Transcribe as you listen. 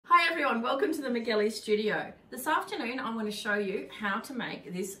everyone, welcome to the Megelles studio. This afternoon I'm going to show you how to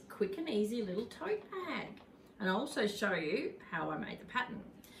make this quick and easy little tote bag, and I'll also show you how I made the pattern.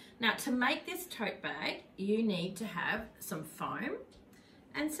 Now, to make this tote bag you need to have some foam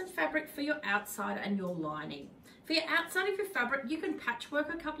and some fabric for your outside and your lining. For your outside of your fabric you can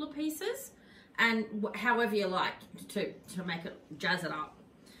patchwork a couple of pieces and however you like to make it, jazz it up.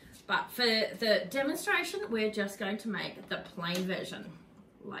 But for the demonstration we're just going to make the plain version,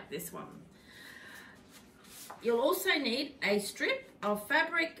 like this one. You'll also need a strip of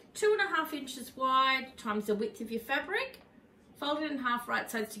fabric 2.5 inches wide times the width of your fabric, fold it in half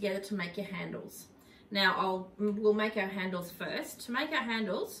right sides together to make your handles. Now we'll make our handles first. To make our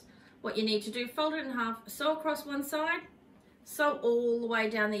handles, what you need to do, fold it in half, sew across one side, sew all the way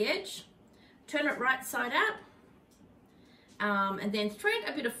down the edge, turn it right side out, and then thread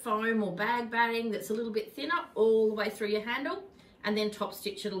a bit of foam or bag batting that's a little bit thinner all the way through your handle, and then top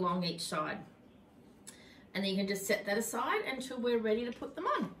stitch it along each side. And then you can just set that aside until we're ready to put them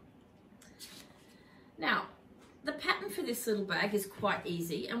on. Now, the pattern for this little bag is quite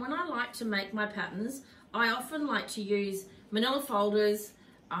easy, and when I like to make my patterns, I often like to use manila folders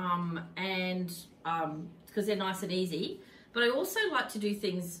because they're nice and easy, but I also like to do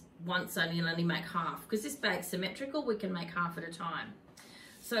things once only and only make half, because this bag's symmetrical, we can make half at a time.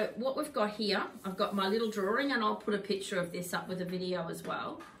 So what we've got here, I've got my little drawing, and I'll put a picture of this up with a video as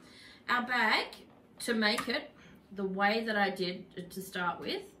well. Our bag, to make it the way that I did to start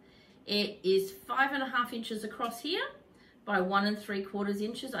with, it is 5.5 inches across here by 1 3/4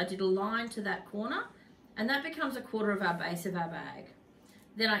 inches. I did a line to that corner, and that becomes 1/4 of our base of our bag.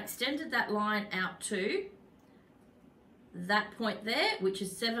 Then I extended that line out to that point there, which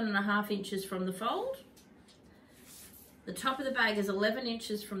is 7.5 inches from the fold. The top of the bag is 11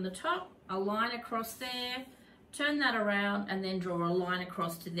 inches from the top, a line across there, turn that around and then draw a line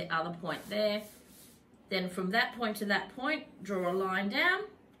across to the other point there. Then from that point to that point, draw a line down,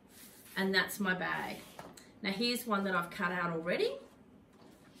 and that's my bag. Now here's one that I've cut out already.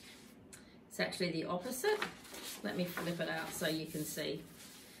 It's actually the opposite. Let me flip it out so you can see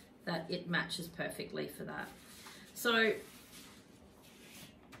that it matches perfectly for that. So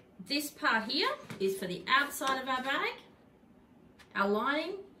this part here is for the outside of our bag. Our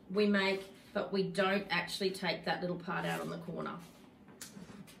lining we make, but we don't actually take that little part out on the corner.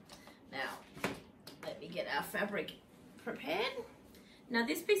 Now, let me get our fabric prepared. Now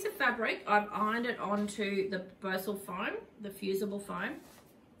this piece of fabric, I've ironed it onto the Brisbane foam, the fusible foam.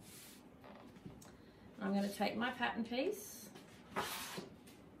 I'm going to take my pattern piece,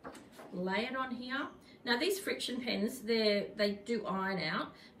 lay it on here. Now these friction pens, they do iron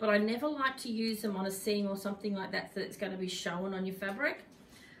out, but I never like to use them on a seam or something like that it's going to be shown on your fabric.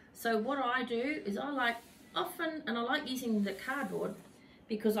 So what I do is I like using the cardboard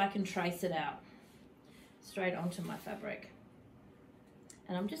because I can trace it out straight onto my fabric.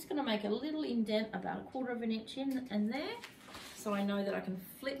 And I'm just going to make a little indent about 1/4 inch in and there, so I know that I can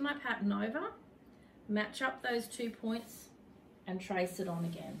flip my pattern over, match up those 2 points and trace it on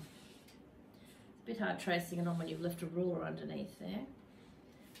again. A bit hard tracing it on when you've left a ruler underneath there.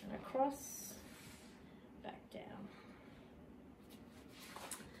 And across, back down.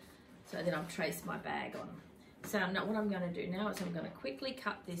 So then I've traced my bag on. So now what I'm going to do now is I'm going to quickly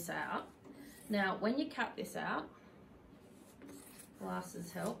cut this out. Now when you cut this out,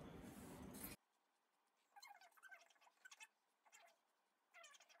 glasses help.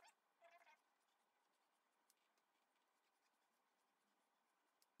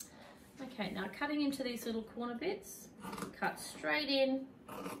 Okay, now cutting into these little corner bits, cut straight in,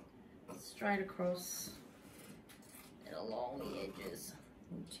 straight across, and along the edges,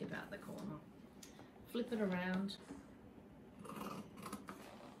 and tip out the corner. Flip it around,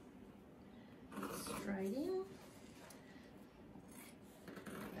 straight in,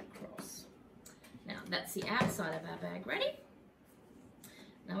 across. Now that's the outside of our bag ready.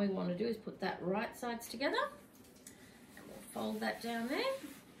 Now what we want to do is put that right sides together, and we'll fold that down there.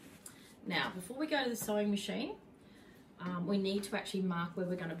 Now, before we go to the sewing machine, we need to actually mark where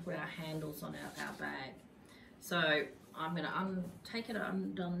we're going to put our handles on our bag. So I'm going to take it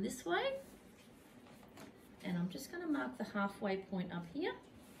undone this way, and I'm just going to mark the halfway point up here.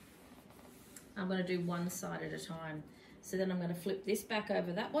 I'm going to do one side at a time. So then I'm going to flip this back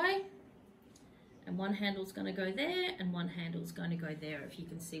over that way, and one handle's going to go there, and one handle's going to go there, if you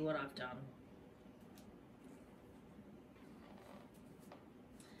can see what I've done.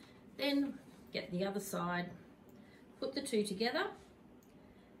 Then get the other side, put the two together,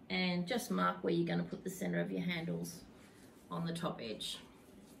 and just mark where you're going to put the center of your handles on the top edge.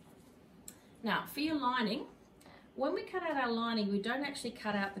 Now for your lining, when we cut out our lining, we don't actually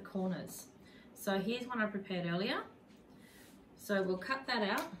cut out the corners. So here's one I prepared earlier. So we'll cut that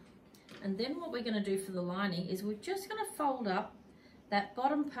out. And then what we're going to do for the lining is we're just going to fold up that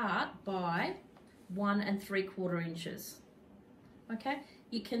bottom part by 1 3/4 inches. Okay,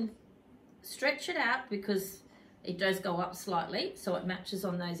 you can stretch it out because it does go up slightly, so it matches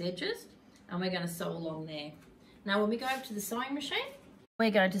on those edges, and we're going to sew along there. Now when we go over to the sewing machine,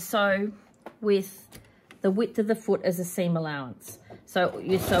 we're going to sew with the width of the foot as a seam allowance. So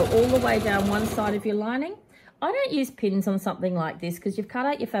you sew all the way down one side of your lining. I don't use pins on something like this because you've cut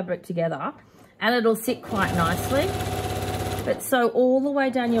out your fabric together and it'll sit quite nicely. But sew all the way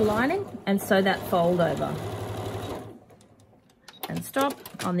down your lining and sew that fold over. And stop.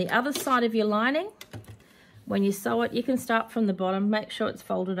 On the other side of your lining, when you sew it, you can start from the bottom. Make sure it's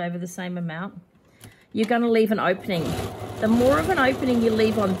folded over the same amount. You're going to leave an opening. The more of an opening you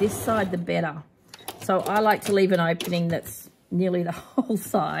leave on this side, the better. So I like to leave an opening that's nearly the whole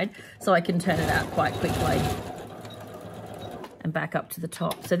side so I can turn it out quite quickly. And back up to the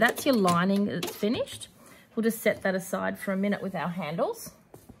top. So that's your lining that's finished. We'll just set that aside for a minute with our handles.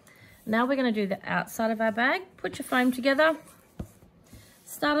 Now we're going to do the outside of our bag. Put your foam together.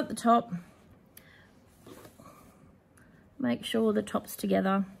 Start at the top. Make sure the top's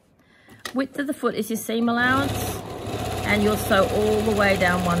together. Width of the foot is your seam allowance, and you'll sew all the way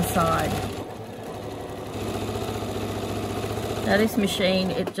down one side. Now this machine,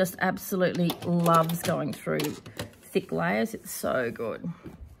 it just absolutely loves going through thick layers. It's so good.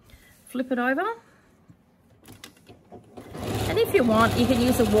 Flip it over. And if you want, you can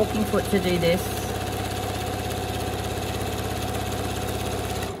use a walking foot to do this.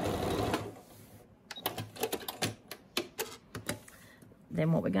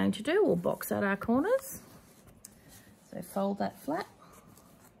 Then what we're going to do, we'll box out our corners. So fold that flat.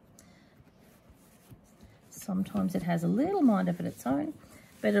 Sometimes it has a little mind of its own,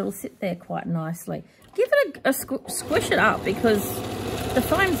 but it'll sit there quite nicely. Give it a squish it up because the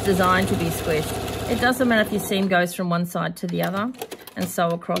foam's designed to be squished. It doesn't matter if your seam goes from one side to the other, and sew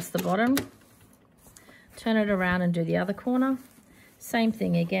across the bottom. Turn it around and do the other corner. Same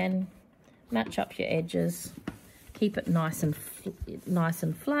thing again. Match up your edges. Keep it nice and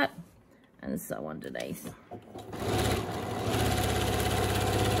flat, and sew underneath.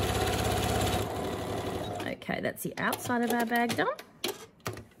 Okay, that's the outside of our bag done.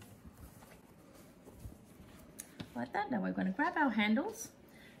 Like that. Now we're going to grab our handles.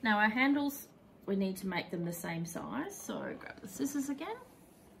 Now our handles, we need to make them the same size. So grab the scissors again.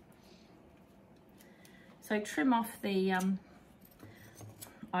 So trim off the,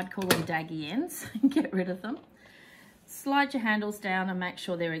 I'd call them daggy ends, and get rid of them. Slide your handles down and make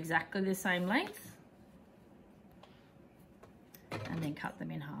sure they're exactly the same length. And then cut them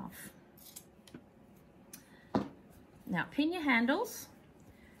in half. Now pin your handles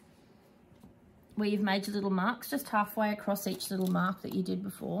where you've made your little marks, just halfway across each little mark that you did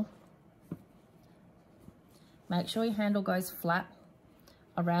before. Make sure your handle goes flat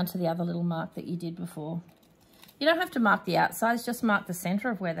around to the other little mark that you did before. You don't have to mark the outsides, just mark the center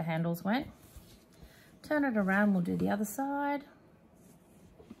of where the handles went. Turn it around, we'll do the other side.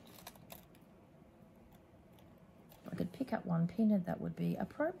 If I could pick up one pin, that would be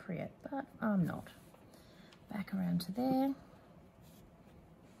appropriate, but I'm not. Back around to there.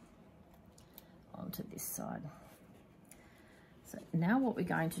 Onto this side. So now what we're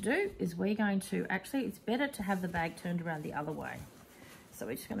going to do is we're going to, actually it's better to have the bag turned around the other way. So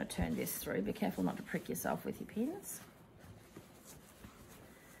we're just going to turn this through. Be careful not to prick yourself with your pins.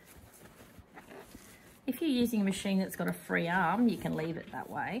 If you're using a machine that's got a free arm, you can leave it that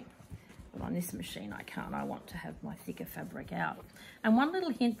way. But on this machine, I can't. I want to have my thicker fabric out. And one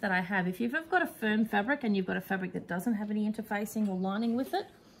little hint that I have, if you've got a firm fabric and you've got a fabric that doesn't have any interfacing or lining with it,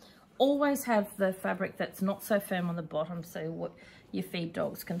 always have the fabric that's not so firm on the bottom so what your feed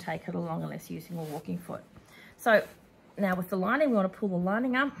dogs can take it along unless you're using a walking foot. So now with the lining, we want to pull the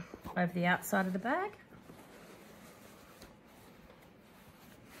lining up over the outside of the bag.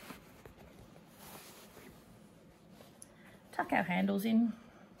 Tuck our handles in.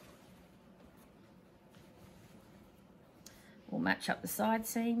 We'll match up the side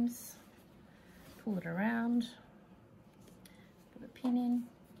seams, pull it around, put a pin in.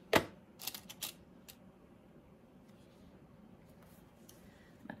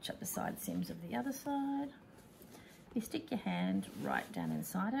 Match up the side seams of the other side. You stick your hand right down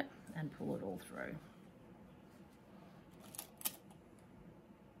inside it and pull it all through.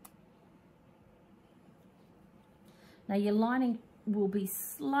 Now your lining will be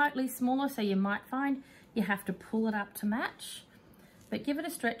slightly smaller, so you might find you have to pull it up to match, but give it a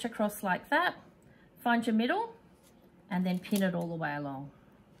stretch across like that. Find your middle and then pin it all the way along.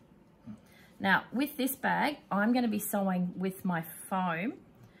 Now with this bag, I'm going to be sewing with my foam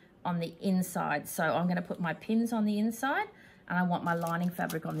on the inside. So I'm going to put my pins on the inside and I want my lining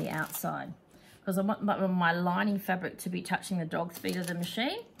fabric on the outside, because I want my lining fabric to be touching the dog's feet of the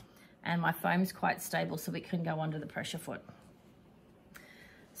machine, and my foam's quite stable so it can go under the pressure foot.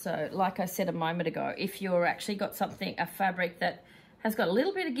 So like I said a moment ago, if you're actually got a fabric that has got a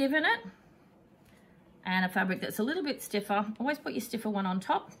little bit of give in it and a fabric that's a little bit stiffer, always put your stiffer one on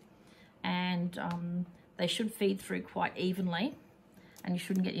top, and they should feed through quite evenly, and you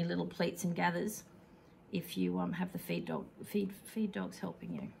shouldn't get your little pleats and gathers if you have the feed dogs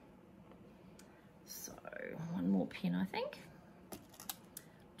helping you. So one more pin, I think,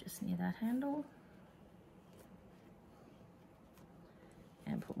 just near that handle,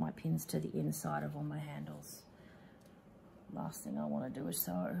 and put my pins to the inside of all my handles. Last thing I want to do is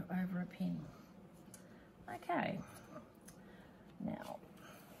sew over a pin. Okay, now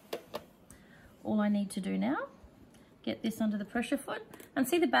all I need to do now, get this under the pressure foot, and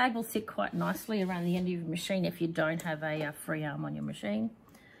see the bag will sit quite nicely around the end of your machine if you don't have a free arm on your machine.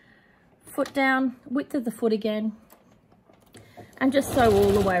 Foot down, width of the foot again, and just sew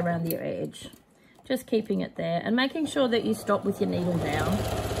all the way around the edge, just keeping it there and making sure that you stop with your needle down.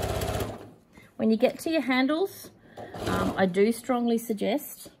 When you get to your handles, I do strongly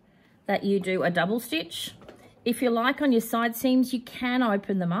suggest that you do a double stitch. If you like, on your side seams, you can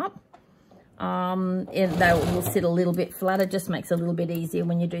open them up. And they will sit a little bit flatter, just makes it a little bit easier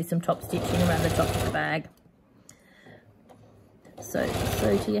when you do some top stitching around the top of the bag. So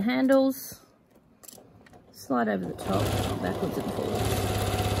to your handles, slide over the top, backwards and forwards.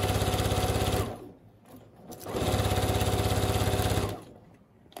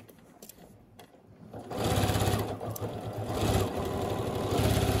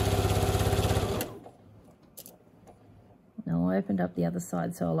 Now I opened up the other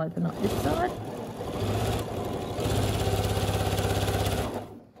side, so I'll open up this side.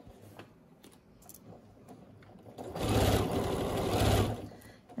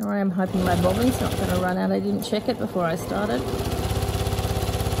 Now I am hoping my bobbin's not going to run out. I didn't check it before I started.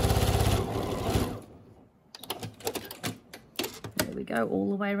 There we go, all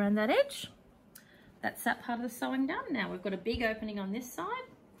the way around that edge. That's that part of the sewing done. Now we've got a big opening on this side,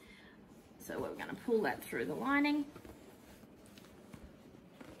 so we're going to pull that through the lining.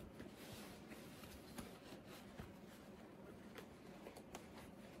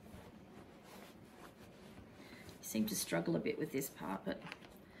 Seem to struggle a bit with this part, but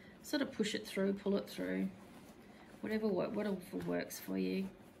sort of push it through, pull it through, whatever works for you.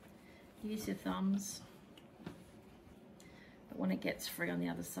 Use your thumbs. But when it gets free on the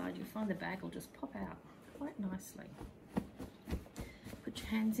other side, you'll find the bag will just pop out quite nicely. Put your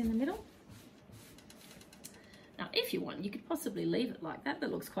hands in the middle. Now, if you want, you could possibly leave it like that.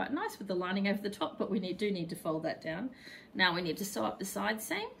 That looks quite nice with the lining over the top, but we do need to fold that down. Now we need to sew up the side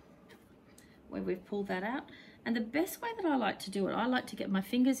seam where we've pulled that out. And the best way that I like to do it, I like to get my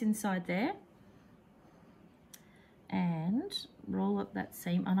fingers inside there and roll up that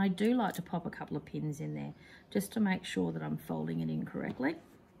seam. And I do like to pop a couple of pins in there just to make sure that I'm folding it in correctly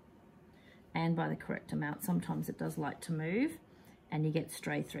and by the correct amount. Sometimes it does like to move and you get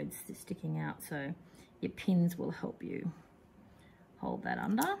stray threads sticking out. So your pins will help you hold that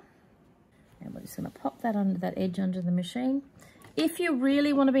under. And we're just going to pop that under that edge under the machine. If you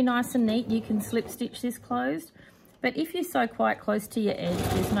really want to be nice and neat, you can slip stitch this closed. But if you sew quite close to your edge,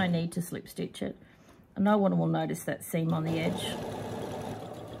 there's no need to slip stitch it. No one will notice that seam on the edge.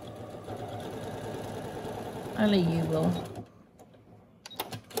 Only you will.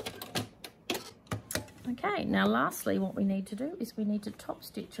 Okay, now lastly, what we need to do is we need to top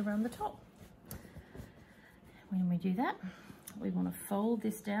stitch around the top. When we do that, we want to fold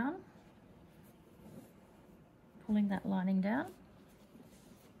this down, pulling that lining down,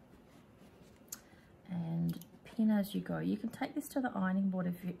 and pin as you go. You can take this to the ironing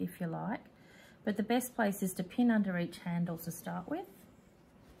board if you like, but the best place is to pin under each handle to start with.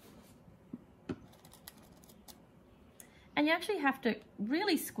 And you actually have to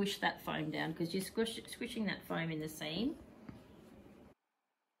really squish that foam down because you're squishing that foam in the seam.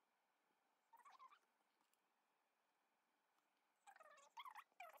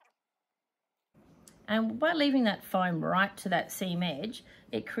 And by leaving that foam right to that seam edge,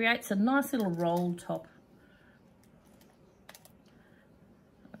 it creates a nice little roll top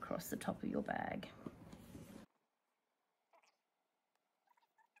across the top of your bag.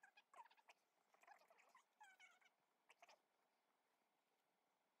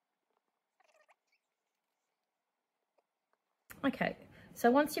 Okay, so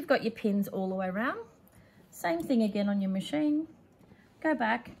once you've got your pins all the way around, Same thing again on your machine. Go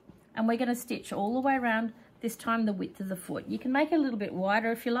back and we're going to stitch all the way around, this time the width of the foot. You can make it a little bit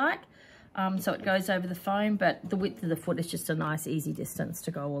wider if you like, so it goes over the foam, but the width of the foot is just a nice easy distance to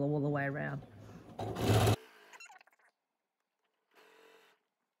go all the way around.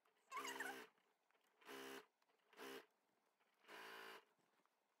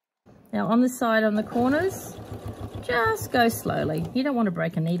 Now on the side, on the corners, just go slowly. You don't want to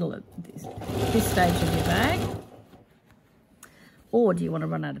break a needle at this stage of your bag. Or do you want to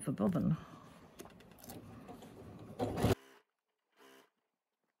run out of a bobbin?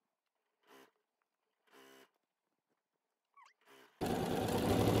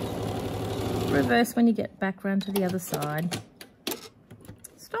 Reverse when you get back round to the other side.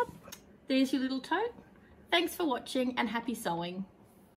 Stop. There's your little tote. Thanks for watching and happy sewing.